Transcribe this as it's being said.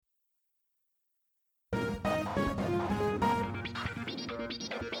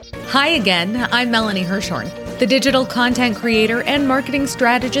Hi again, I'm Melanie Hirschhorn, the digital content creator and marketing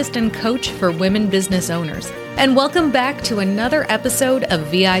strategist and coach for women business owners. And welcome back to another episode of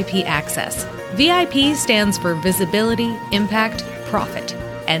VIP Access. VIP stands for Visibility, Impact, Profit.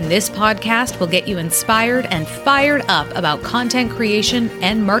 And this podcast will get you inspired and fired up about content creation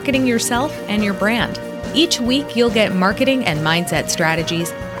and marketing yourself and your brand. Each week, you'll get marketing and mindset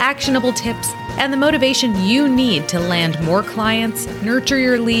strategies, actionable tips, and the motivation you need to land more clients, nurture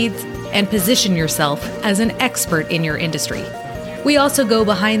your leads, and position yourself as an expert in your industry. We also go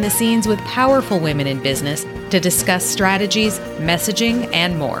behind the scenes with powerful women in business to discuss strategies, messaging,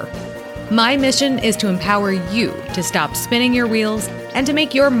 and more. My mission is to empower you to stop spinning your wheels and to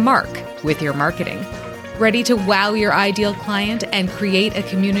make your mark with your marketing. Ready to wow your ideal client and create a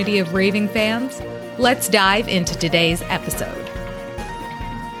community of raving fans? Let's dive into today's episode.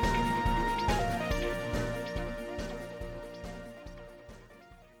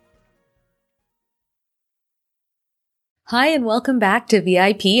 Hi, and welcome back to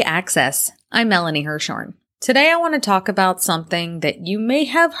VIP Access. I'm Melanie Hirschhorn. Today, I want to talk about something that you may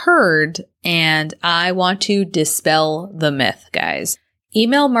have heard, and I want to dispel the myth, guys.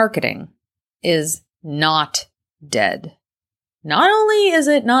 Email marketing is not dead. Not only is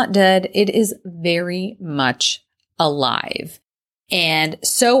it not dead, it is very much alive. And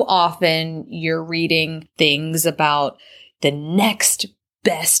so often you're reading things about the next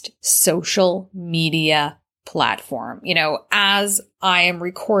best social media platform. You know, as I am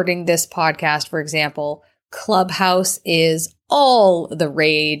recording this podcast, for example, Clubhouse is all the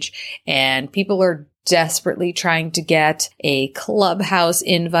rage and people are desperately trying to get a Clubhouse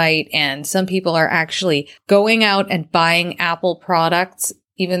invite. And some people are actually going out and buying Apple products,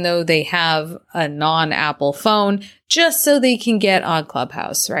 even though they have a non-Apple phone, just so they can get on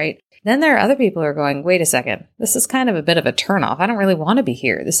Clubhouse, right? Then there are other people who are going, wait a second, this is kind of a bit of a turnoff. I don't really want to be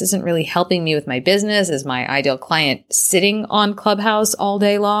here. This isn't really helping me with my business. Is my ideal client sitting on Clubhouse all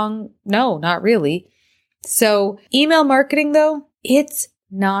day long? No, not really. So email marketing, though, it's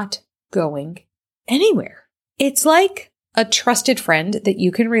not going anywhere. It's like a trusted friend that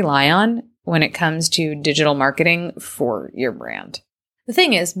you can rely on when it comes to digital marketing for your brand. The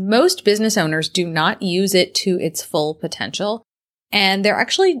thing is, most business owners do not use it to its full potential, and they're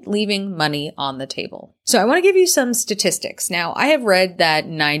actually leaving money on the table. So I want to give you some statistics. Now, I have read that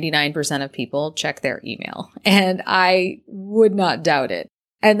 99% of people check their email, and I would not doubt it.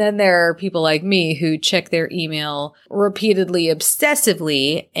 And then there are people like me who check their email repeatedly,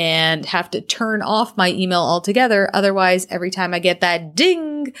 obsessively, and have to turn off my email altogether. Otherwise, every time I get that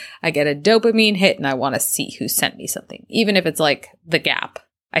ding, I get a dopamine hit and I want to see who sent me something. Even if it's like The Gap,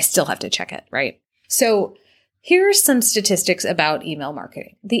 I still have to check it, right? So here's some statistics about email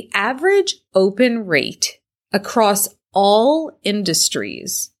marketing. The average open rate across all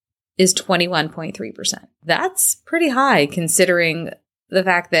industries is 21.3%. That's pretty high considering the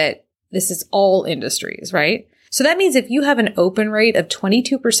fact that this is all industries, right? So that means if you have an open rate of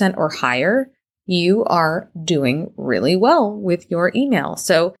 22% or higher, you are doing really well with your email.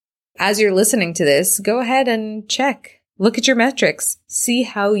 So as you're listening to this, go ahead and check. Look at your metrics. See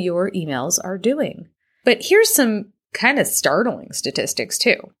how your emails are doing. But here's some kind of startling statistics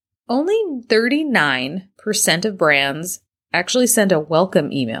too. Only 39% of brands actually send a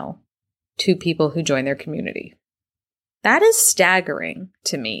welcome email to people who join their community. That is staggering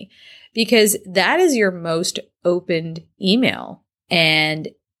to me because that is your most opened email. And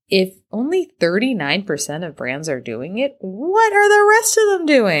if only 39% of brands are doing it, what are the rest of them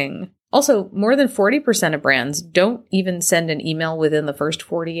doing? Also, more than 40% of brands don't even send an email within the first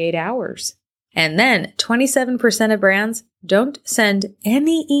 48 hours. And then 27% of brands don't send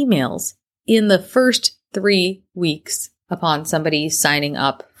any emails in the first 3 weeks upon somebody signing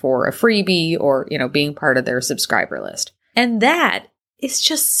up for a freebie or, being part of their subscriber list. And that is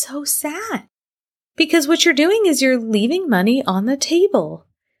just so sad because what you're doing is you're leaving money on the table.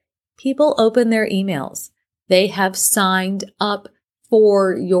 People open their emails. They have signed up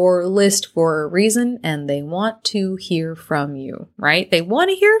for your list for a reason and they want to hear from you, right? They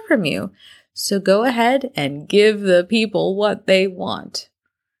want to hear from you. So go ahead and give the people what they want.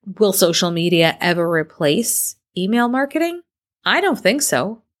 Will social media ever replace email marketing? I don't think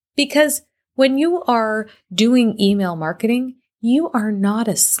so. Because when you are doing email marketing, you are not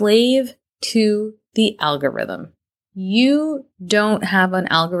a slave to the algorithm. You don't have an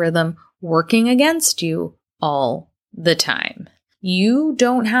algorithm working against you all the time. You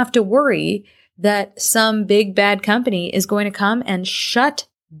don't have to worry that some big bad company is going to come and shut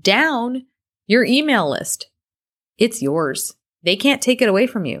down your email list. It's yours. They can't take it away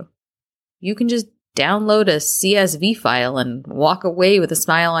from you. You can just download a CSV file and walk away with a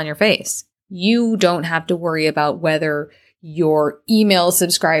smile on your face. You don't have to worry about whether your email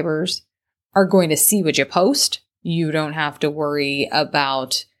subscribers are going to see what you post. You don't have to worry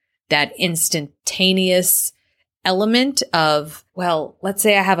about that instantaneous element of, well, let's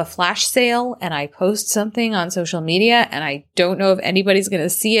say I have a flash sale and I post something on social media and I don't know if anybody's going to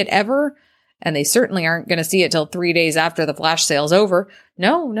see it ever. And they certainly aren't going to see it till 3 days after the flash sale's over.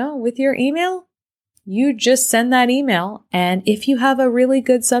 No, with your email, you just send that email. And if you have a really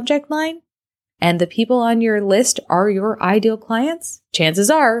good subject line and the people on your list are your ideal clients, chances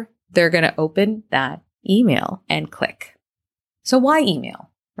are they're going to open that email and click. So why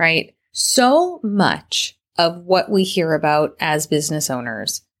email, right? So much of what we hear about as business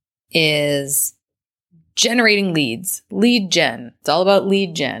owners is generating leads, lead gen. It's all about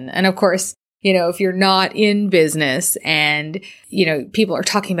lead gen. And of course, if you're not in business and, people are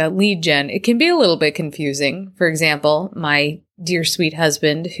talking about lead gen, it can be a little bit confusing. For example, my dear sweet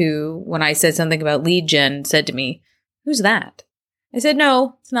husband, who, when I said something about lead gen, said to me, "Who's that?" I said,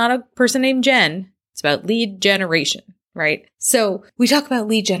 "No, it's not a person named Jen. It's about lead generation," right? So we talk about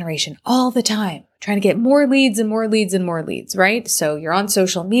lead generation all the time, trying to get more leads and more leads and more leads, right? So you're on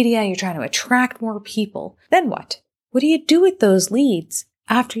social media, you're trying to attract more people. Then what? What do you do with those leads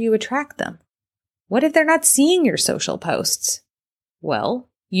after you attract them? What if they're not seeing your social posts? Well,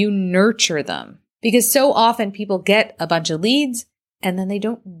 you nurture them, because so often people get a bunch of leads and then they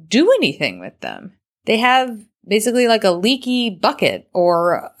don't do anything with them. They have basically like a leaky bucket,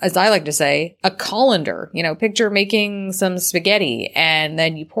 or as I like to say, a colander. Picture making some spaghetti and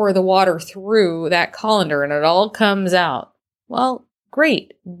then you pour the water through that colander and it all comes out. Well,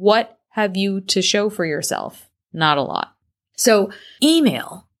 great. What have you to show for yourself? Not a lot. So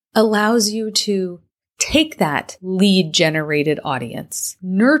email allows you to take that lead generated audience,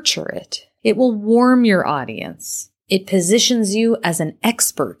 nurture it. It will warm your audience. It positions you as an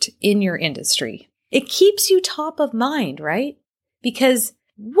expert in your industry. It keeps you top of mind, right? Because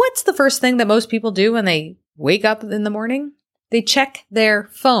what's the first thing that most people do when they wake up in the morning? They check their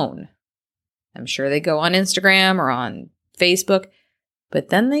phone. I'm sure they go on Instagram or on Facebook, but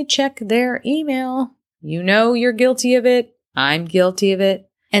then they check their email. You're guilty of it. I'm guilty of it.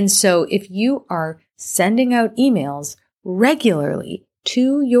 And so if you are sending out emails regularly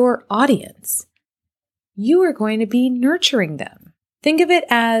to your audience, you are going to be nurturing them. Think of it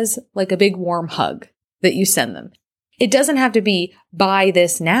as like a big warm hug that you send them. It doesn't have to be buy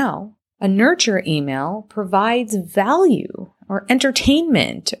this now. A nurture email provides value or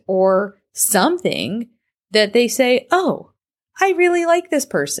entertainment or something that they say, "Oh, I really like this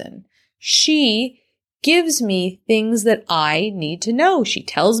person. She gives me things that I need to know. She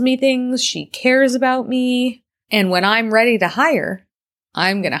tells me things. She cares about me. And when I'm ready to hire,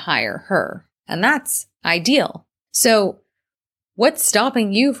 I'm going to hire her." And that's ideal. So what's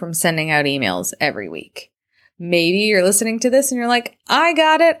stopping you from sending out emails every week? Maybe you're listening to this and you're like, "I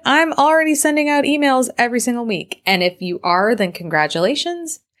got it. I'm already sending out emails every single week." And if you are, then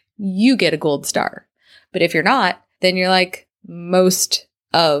congratulations, you get a gold star. But if you're not, then you're like most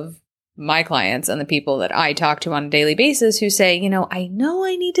of my clients and the people that I talk to on a daily basis who say, I know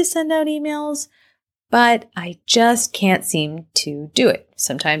I need to send out emails, but I just can't seem to do it.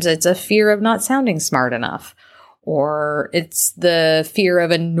 Sometimes it's a fear of not sounding smart enough, or it's the fear of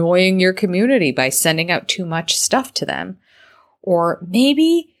annoying your community by sending out too much stuff to them. Or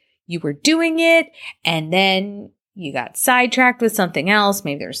maybe you were doing it and then you got sidetracked with something else.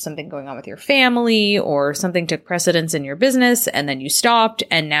 Maybe there's something going on with your family or something took precedence in your business and then you stopped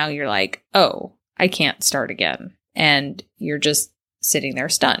and now you're like, "Oh, I can't start again." And you're just sitting there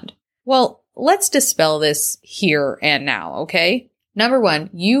stunned. Well, let's dispel this here and now, okay? Number one,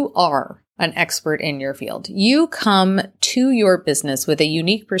 you are an expert in your field. You come to your business with a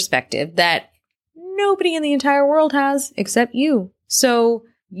unique perspective that nobody in the entire world has except you. So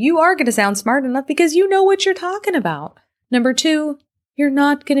you are going to sound smart enough because you know what you're talking about. Number two, you're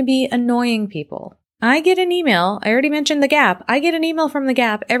not going to be annoying people. I get an email. I already mentioned The Gap. I get an email from The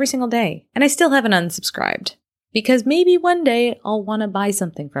Gap every single day, and I still haven't unsubscribed because maybe one day I'll want to buy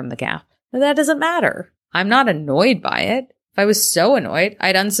something from The Gap. But that doesn't matter. I'm not annoyed by it. If I was so annoyed,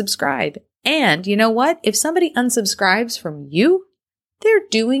 I'd unsubscribe. And you know what? If somebody unsubscribes from you, they're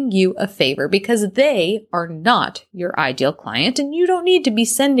doing you a favor because they are not your ideal client, and you don't need to be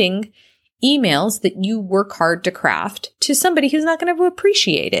sending emails that you work hard to craft to somebody who's not going to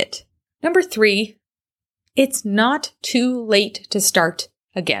appreciate it. Number three, it's not too late to start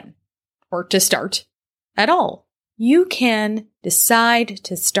again or to start at all. You can decide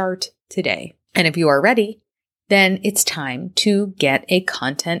to start today. And if you are ready, then it's time to get a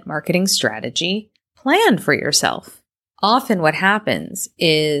content marketing strategy plan for yourself. Often what happens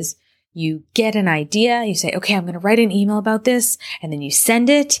is you get an idea, you say, okay, I'm going to write an email about this, and then you send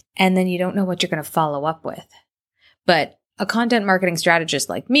it, and then you don't know what you're going to follow up with. But a content marketing strategist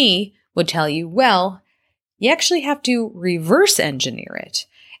like me would tell you, well, you actually have to reverse engineer it.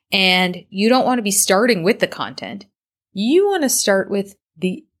 And you don't want to be starting with the content. You want to start with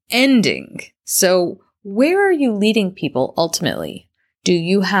the ending. So where are you leading people ultimately? Do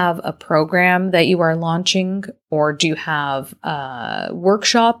you have a program that you are launching, or do you have a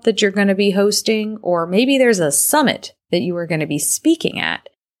workshop that you're going to be hosting, or maybe there's a summit that you are going to be speaking at?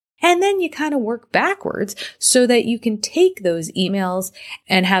 And then you kind of work backwards so that you can take those emails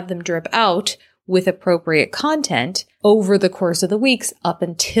and have them drip out with appropriate content over the course of the weeks up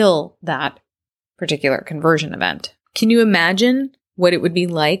until that particular conversion event. Can you imagine what it would be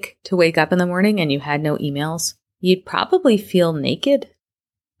like to wake up in the morning and you had no emails? You'd probably feel naked.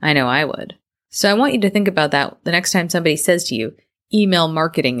 I know I would. So I want you to think about that the next time somebody says to you, email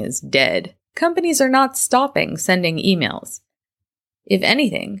marketing is dead. Companies are not stopping sending emails. If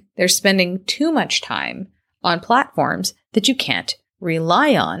anything, they're spending too much time on platforms that you can't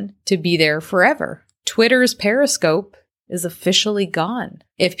rely on to be there forever. Twitter's Periscope is officially gone.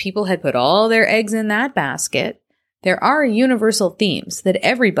 If people had put all their eggs in that basket, there are universal themes that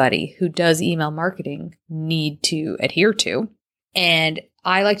everybody who does email marketing need to adhere to. And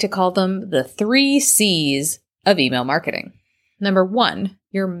I like to call them the 3 C's of email marketing. Number 1,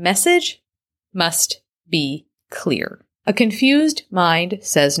 your message must be clear. A confused mind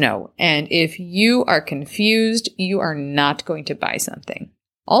says no. And if you are confused, you are not going to buy something.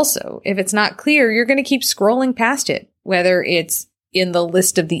 Also, if it's not clear, you're going to keep scrolling past it, whether it's in the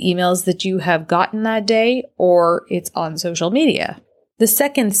list of the emails that you have gotten that day or it's on social media. The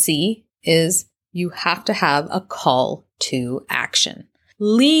second C is you have to have a call to action.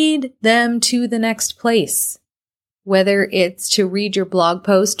 Lead them to the next place, whether it's to read your blog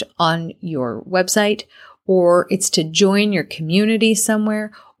post on your website, or it's to join your community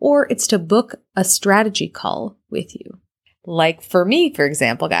somewhere, or it's to book a strategy call with you. Like for me, for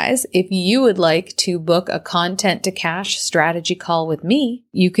example, guys, if you would like to book a content to cash strategy call with me,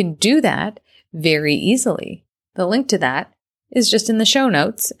 you can do that very easily. The link to that is just in the show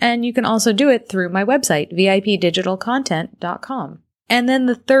notes, and you can also do it through my website, vipdigitalcontent.com. And then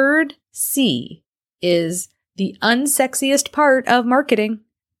the third C is the unsexiest part of marketing,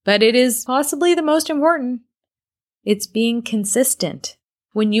 but it is possibly the most important. It's being consistent.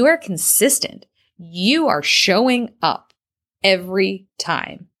 When you are consistent, you are showing up every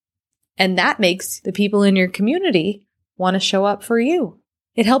time. And that makes the people in your community want to show up for you.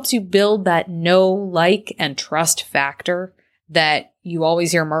 It helps you build that know, like, and trust factor that you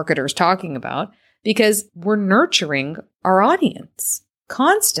always hear marketers talking about, because we're nurturing our audience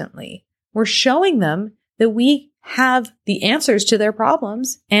constantly. We're showing them that we have the answers to their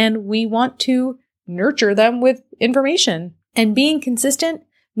problems and we want to nurture them with information. And being consistent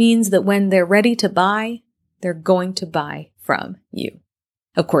means that when they're ready to buy, they're going to buy from you.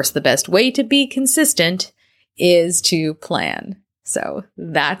 Of course, the best way to be consistent is to plan. So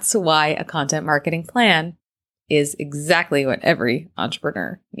that's why a content marketing plan is exactly what every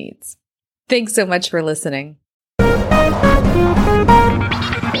entrepreneur needs. Thanks so much for listening.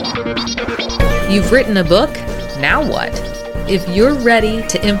 You've written a book. Now what? If you're ready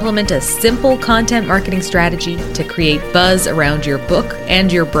to implement a simple content marketing strategy to create buzz around your book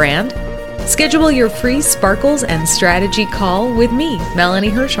and your brand, schedule your free Sparkles and Strategy call with me, Melanie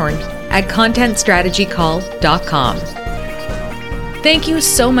Hirschhorn, at contentstrategycall.com. Thank you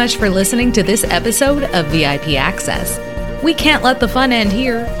so much for listening to this episode of VIP Access. We can't let the fun end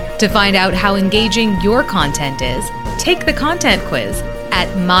here. To find out how engaging your content is, take the content quiz at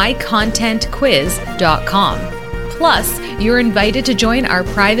mycontentquiz.com. Plus, you're invited to join our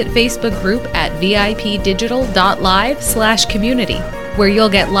private Facebook group at vipdigital.live/community, where you'll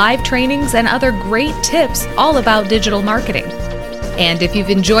get live trainings and other great tips all about digital marketing. And if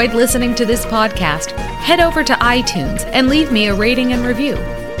you've enjoyed listening to this podcast, head over to iTunes and leave me a rating and review.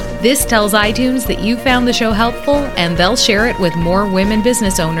 This tells iTunes that you found the show helpful, and they'll share it with more women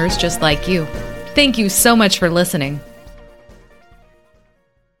business owners just like you. Thank you so much for listening.